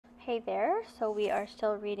Hey there, so we are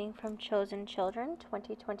still reading from Chosen Children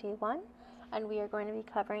 2021, and we are going to be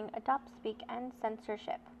covering Adoptspeak and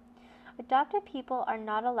Censorship. Adopted people are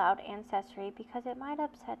not allowed ancestry because it might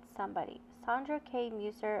upset somebody. Sandra K.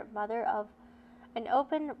 Muser, mother of an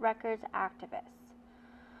open records activist.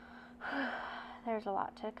 There's a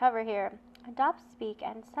lot to cover here. Adoptspeak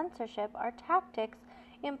and censorship are tactics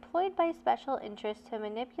employed by special interests to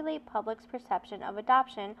manipulate public's perception of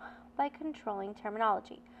adoption by controlling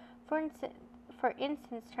terminology. For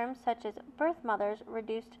instance, terms such as birth mothers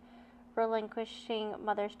reduced relinquishing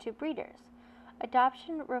mothers to breeders.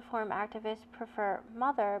 Adoption reform activists prefer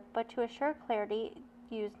mother, but to assure clarity,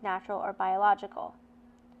 use natural or biological.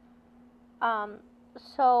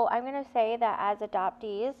 So I'm going to say that as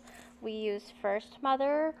adoptees, we use first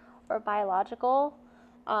mother or biological.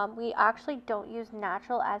 We actually don't use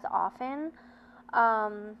natural as often.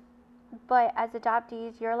 But as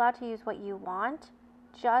adoptees, you're allowed to use what you want.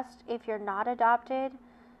 Just if you're not adopted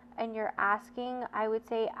and you're asking, I would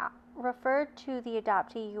say refer to the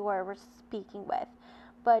adoptee you are speaking with.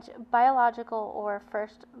 But biological or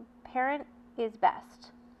first parent is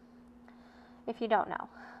best if you don't know.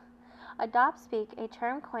 Adoptspeak, a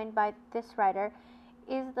term coined by this writer,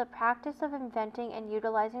 is the practice of inventing and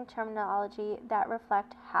utilizing terminology that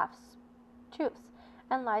reflect half-truths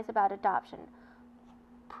and lies about adoption,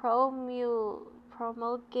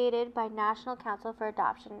 promulgated by National Council for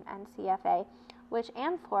Adoption and CFA, which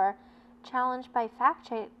and for challenged by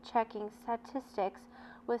fact-checking statistics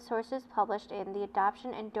with sources published in the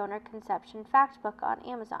Adoption and Donor Conception Fact Book on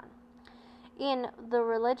Amazon. In the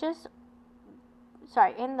Righteous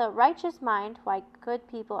Mind, Why Good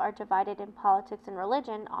People Are Divided in Politics and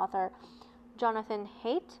Religion, author Jonathan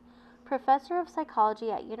Haidt, professor of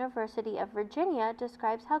psychology at University of Virginia,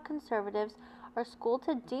 describes how conservatives are schooled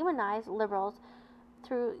to demonize liberals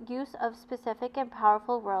through use of specific and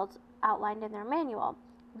powerful words outlined in their manual.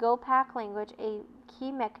 Go pack language, a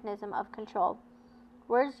key mechanism of control.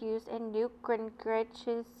 Words used in Newt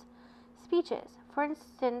Gingrich's speeches. For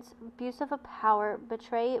instance, abuse of power,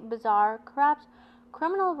 betray, bizarre, corrupt,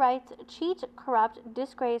 criminal rights, cheat, corrupt,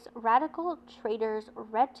 disgrace, radical, traitors,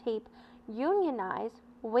 red tape, unionize,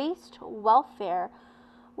 waste, welfare,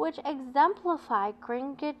 which exemplify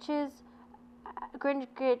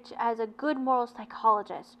Gingrich as a good moral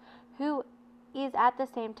psychologist who is at the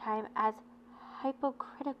same time as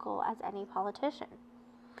hypocritical as any politician.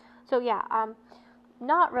 So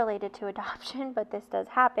not related to adoption, but this does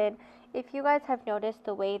happen. If you guys have noticed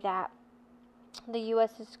the way that the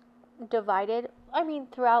U.S. is divided,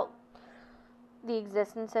 throughout the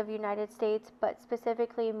existence of United States, but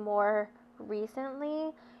specifically more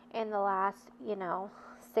recently in the last,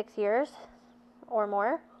 6 years or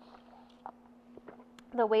more,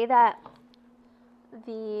 the way that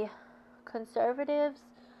the conservatives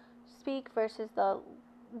speak versus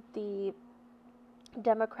the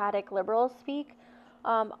Democratic liberals speak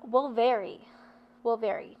will vary.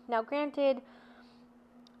 Now, granted,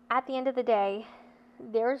 at the end of the day,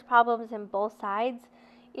 there's problems in both sides.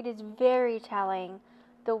 It is very telling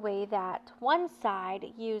the way that one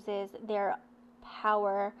side uses their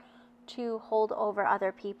power to hold over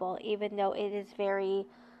other people, even though it is very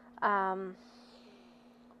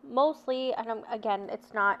mostly, and again,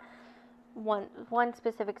 it's not one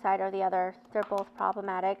specific side or the other. They're both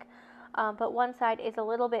problematic. But one side is a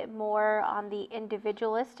little bit more on the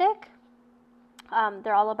individualistic.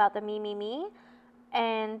 They're all about the me,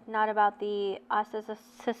 and not about the us as a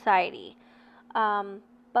society.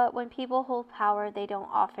 But when people hold power, they don't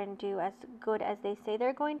often do as good as they say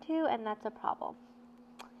they're going to, and that's a problem.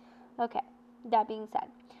 Okay, that being said,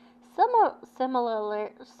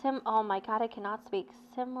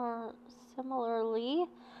 Similarly,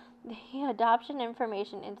 the Adoption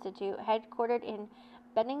Information Institute, headquartered in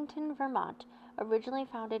Bennington, Vermont, originally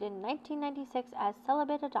founded in 1996 as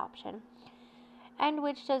Celibate Adoption, and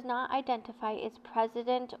which does not identify its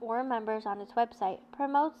president or members on its website,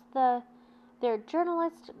 promotes their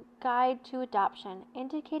Journalist Guide to Adoption.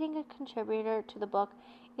 Indicating a contributor to the book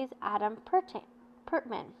is Adam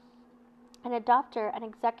Pertman, an adopter and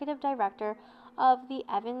executive director of the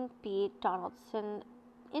Evan B. Donaldson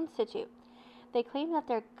Institute. They claim that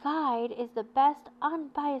their guide is the best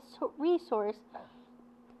unbiased resource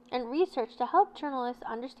and research to help journalists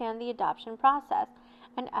understand the adoption process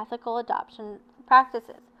and ethical adoption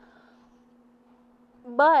practices.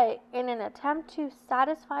 But in an attempt to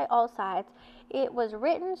satisfy all sides, it was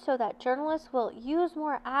written so that journalists will use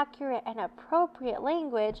more accurate and appropriate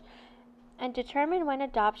language and determine when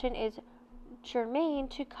adoption is germane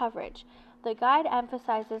to coverage. The guide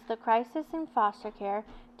emphasizes the crisis in foster care,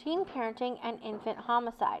 teen parenting, and infant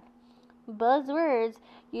homicide. buzzwords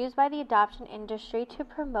used by the adoption industry to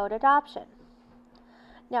promote adoption.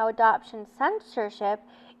 Now, adoption censorship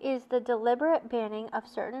is the deliberate banning of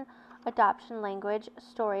certain adoption language,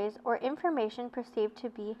 stories, or information perceived to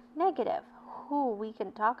be negative. Ooh, we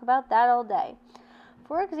can talk about that all day.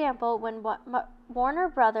 For example, when Warner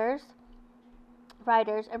Brothers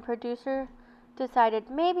writers and producer decided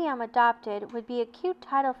Maybe I'm Adopted would be a cute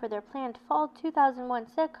title for their planned fall 2001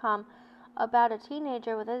 sitcom about a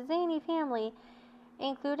teenager with a zany family,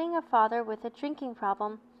 including a father with a drinking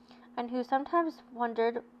problem, and who sometimes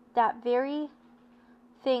wondered that very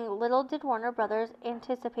thing. Little did Warner Brothers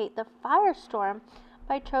anticipate the firestorm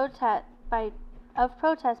of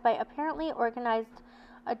protest by apparently organized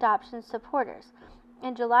adoption supporters.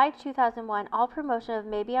 In July 2001, all promotion of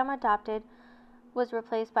Maybe I'm Adopted was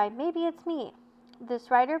replaced by Maybe It's Me. This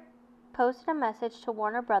writer posted a message to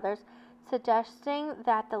Warner Brothers suggesting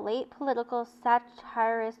that the late political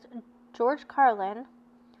satirist George Carlin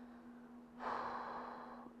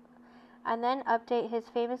and then update his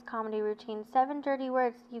famous comedy routine 7 dirty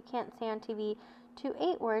words you can't say on TV to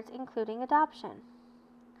 8 words including adoption.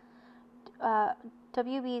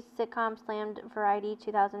 WB's sitcom Slammed Variety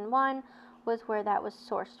 2001 was where that was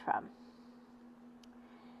sourced from.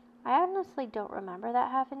 I honestly don't remember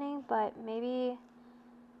that happening, but maybe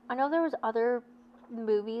I know there was other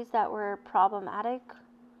movies that were problematic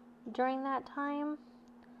during that time,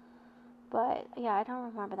 but yeah, I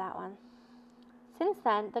don't remember that one. Since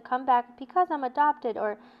then, the comeback Because I'm Adopted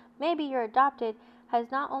or Maybe You're Adopted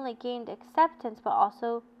has not only gained acceptance but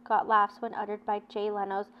also got laughs when uttered by Jay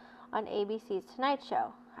Leno's on ABC's Tonight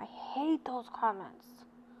Show. I hate those comments.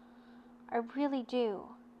 I really do.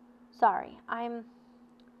 Sorry,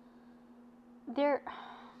 they're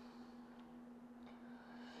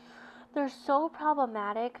so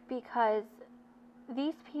problematic because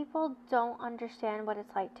these people don't understand what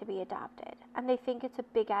it's like to be adopted, and they think it's a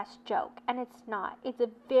big ass joke, and it's not. It's a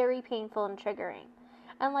very painful and triggering.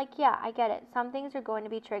 And yeah, I get it. Some things are going to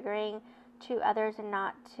be triggering to others and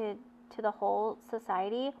not to the whole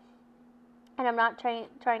society. And I'm not trying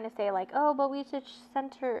to say oh, but we should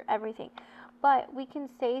censor everything. But we can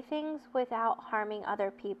say things without harming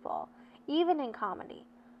other people. Even in comedy,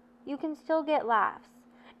 you can still get laughs.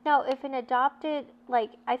 Now, if an adopted,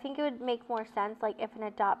 I think it would make more sense, if an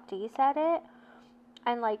adoptee said it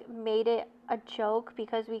and, made it a joke,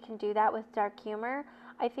 because we can do that with dark humor.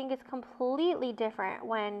 I think it's completely different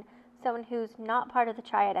when someone who's not part of the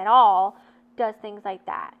triad at all does things like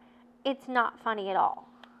that. It's not funny at all.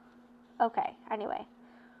 Okay, anyway.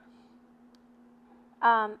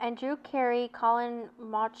 And Drew Carey, Colin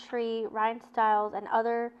Mochrie, Ryan Stiles, and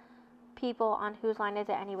other people on Whose Line Is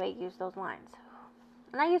It Anyway use those lines.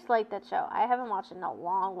 And I used to like that show. I haven't watched it in a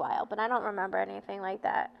long while, but I don't remember anything like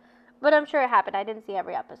that. But I'm sure it happened. I didn't see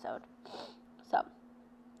every episode. So,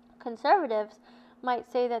 conservatives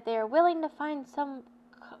might say that they are willing to find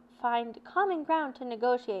common ground to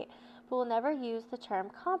negotiate, but will never use the term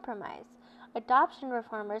compromise. Adoption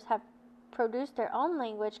reformers have produced their own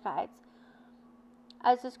language guides,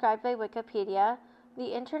 as described by Wikipedia,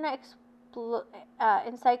 the Internet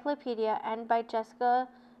Encyclopedia, and by Jessica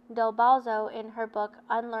Del Balzo in her book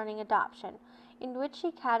Unlearning Adoption, in which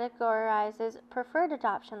she categorizes preferred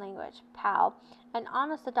adoption language, PAL, and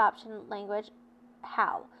honest adoption language,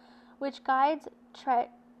 HAL, which guides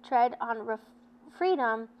tread on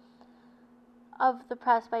freedom of the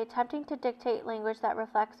press by attempting to dictate language that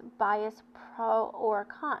reflects bias pro or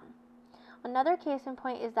con. Another case in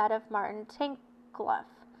point is that of Martin Tinkloff,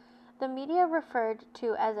 the media referred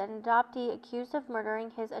to as an adoptee accused of murdering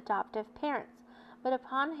his adoptive parents. But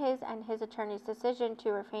upon his and his attorney's decision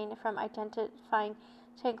to refrain from identifying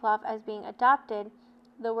Tinkloff as being adopted,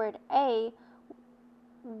 the word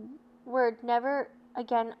never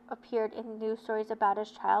again appeared in news stories about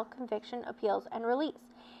his trial, conviction, appeals, and release.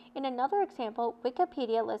 In another example,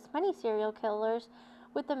 Wikipedia lists many serial killers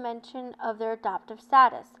with the mention of their adoptive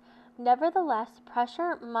status. Nevertheless,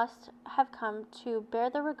 pressure must have come to bear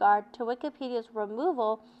the regard to Wikipedia's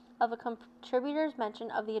removal of a contributor's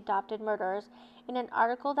mention of the adopted murderers in an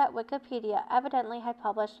article that Wikipedia evidently had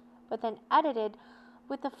published but then edited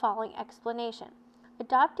with the following explanation.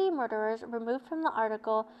 Adoptee murderers removed from the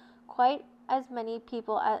article quite as many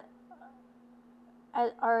people as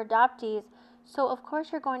are adoptees, so of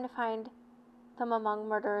course you're going to find them among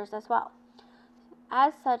murderers as well.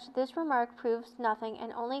 As such, this remark proves nothing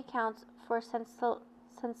and only counts for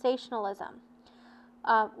sensationalism,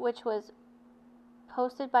 which was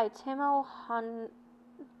posted by Timo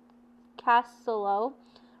Hanscaselo,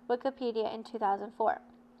 Wikipedia in 2004.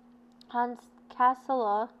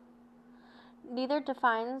 Hanscaselo neither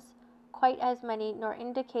defines quite as many, nor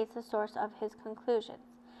indicates the source of his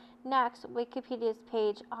conclusions. Next, Wikipedia's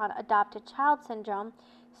page on adopted child syndrome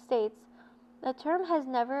states, the term has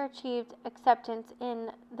never achieved acceptance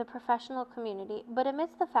in the professional community, but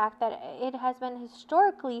admits the fact that it has been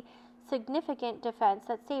historically significant defense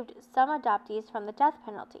that saved some adoptees from the death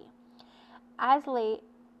penalty. As late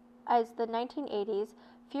as the 1980s,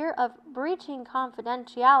 fear of breaching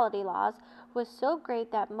confidentiality laws was so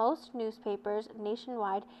great that most newspapers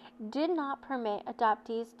nationwide did not permit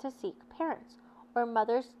adoptees to seek parents or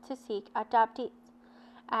mothers to seek adoptees,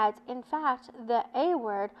 as in fact the A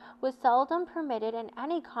word was seldom permitted in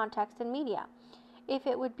any context in media, if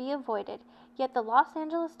it would be avoided. Yet the Los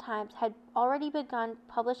Angeles Times had already begun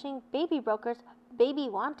publishing Baby Broker's Baby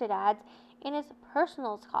Wanted ads in its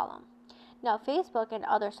personals column. Now, Facebook and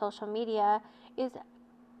other social media is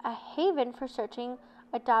a haven for searching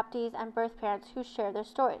adoptees and birth parents who share their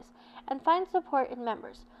stories and find support in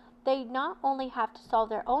members. They not only have to solve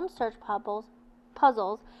their own search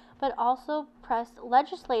puzzles, but also press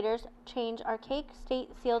legislators change archaic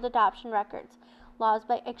state-sealed adoption records laws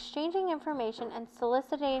by exchanging information and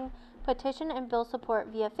soliciting petition and bill support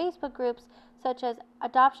via Facebook groups such as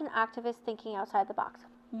Adoption Activists Thinking Outside the Box.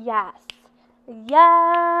 Yes.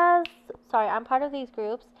 Sorry, I'm part of these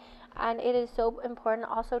groups, and it is so important.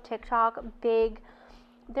 Also, TikTok, big.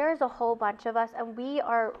 There's a whole bunch of us, and we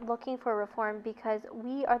are looking for reform because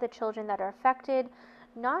we are the children that are affected,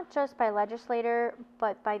 not just by legislator,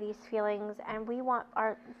 but by these feelings, and we want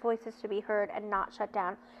our voices to be heard and not shut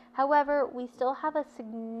down. However, we still have a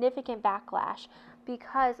significant backlash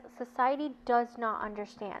because society does not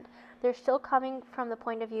understand. They're still coming from the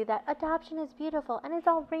point of view that adoption is beautiful and it's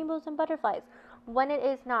all rainbows and butterflies, when it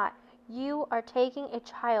is not. You are taking a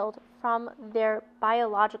child from their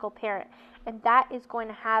biological parent, and that is going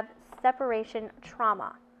to have separation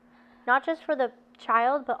trauma, not just for the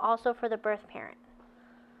child, but also for the birth parent.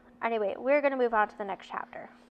 Anyway, we're going to move on to the next chapter.